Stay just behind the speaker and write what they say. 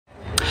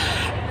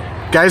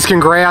Guys,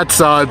 congrats.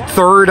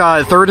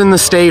 Third in the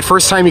state.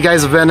 First time you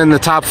guys have been in the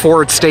top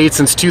 4 at state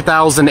since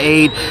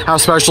 2008. How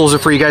special is it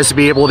for you guys to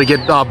be able to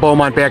get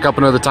Beaumont back up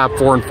into the top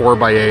 4 and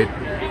 4x8?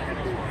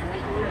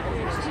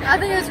 I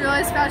think it's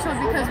really special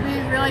because we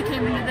really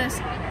came into this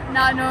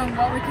not knowing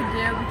what we could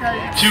do.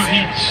 Because 2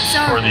 heats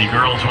for the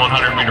girls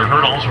 100-meter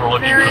hurdles. We're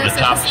looking for the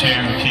top 2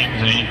 teams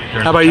in each.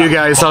 How about you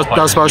guys?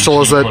 How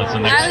special is it? The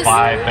next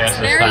 5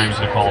 fastest times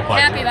to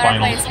qualify for the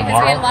finals because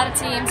tomorrow. we had a lot of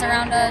teams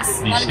around us.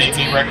 The state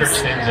meet record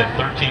stands at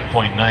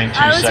 13.92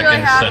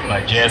 seconds, set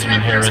by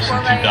Jasmine Harris in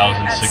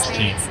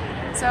 2016.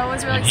 So it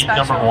was really in heat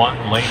special. number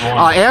 1, lane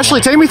 1.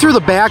 Ashley, take me through the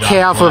back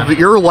half of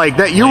your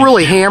that. You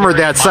really hammered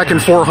that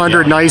second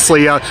 400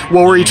 nicely. What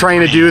were you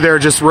trying to do there,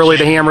 just really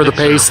to hammer the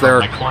pace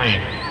there?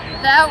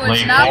 That was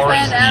not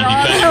planned at all.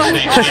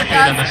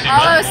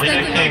 All I was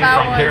thinking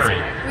about was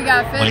we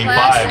got 5th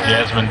last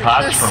year.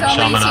 There's so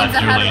many teams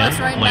ahead of us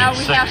right now.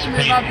 We have to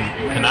move up.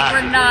 We're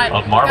not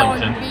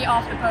going to be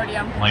off the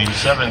podium.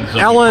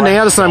 Ella and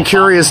Addison, I'm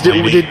curious,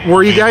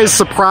 were you guys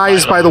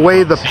surprised by the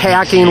way the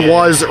packing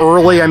was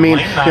early? I mean,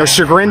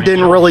 Chagrin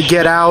didn't really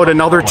get out.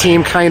 Another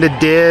team kind of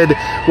did.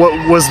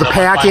 What was the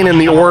packing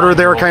and the order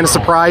there kind of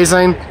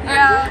surprising?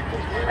 Yeah,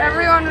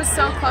 everyone was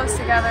so close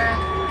together.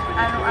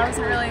 I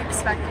wasn't really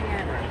expecting it.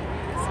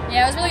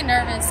 Yeah, I was really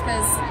nervous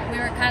because we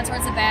were kind of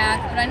towards the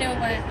back, but I knew it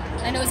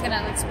was going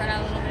to spread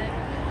out a little bit.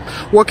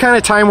 What kind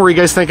of time were you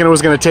guys thinking it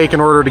was going to take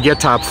in order to get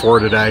top 4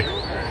 today?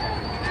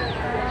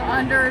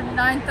 Under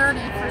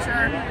 9:30 for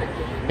sure.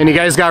 And you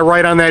guys got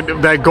right on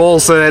that goal,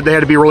 so that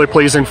had to be really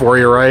pleasing for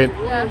you, right?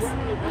 Yes.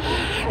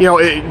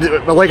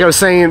 Like I was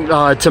saying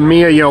to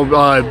Mia,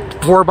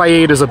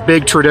 4x8 is a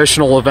big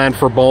traditional event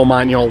for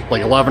Beaumont.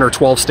 Like 11 or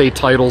 12 state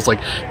titles, like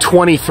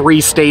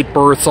 23 state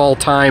berths all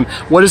time.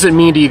 What does it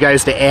mean to you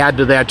guys to add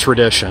to that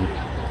tradition?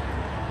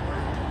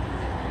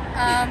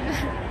 I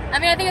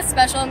mean, I think it's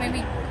special. I mean,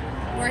 we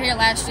were here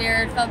last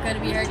year. It felt good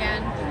to be here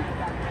again.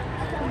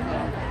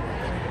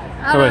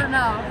 I don't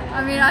know.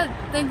 I mean, I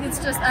think it's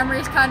just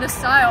Emory's kind of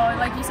style.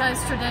 Like you said,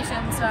 it's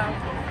tradition, so...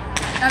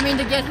 I mean,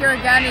 to get here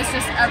again is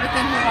just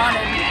everything he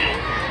wanted.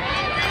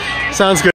 Sounds good.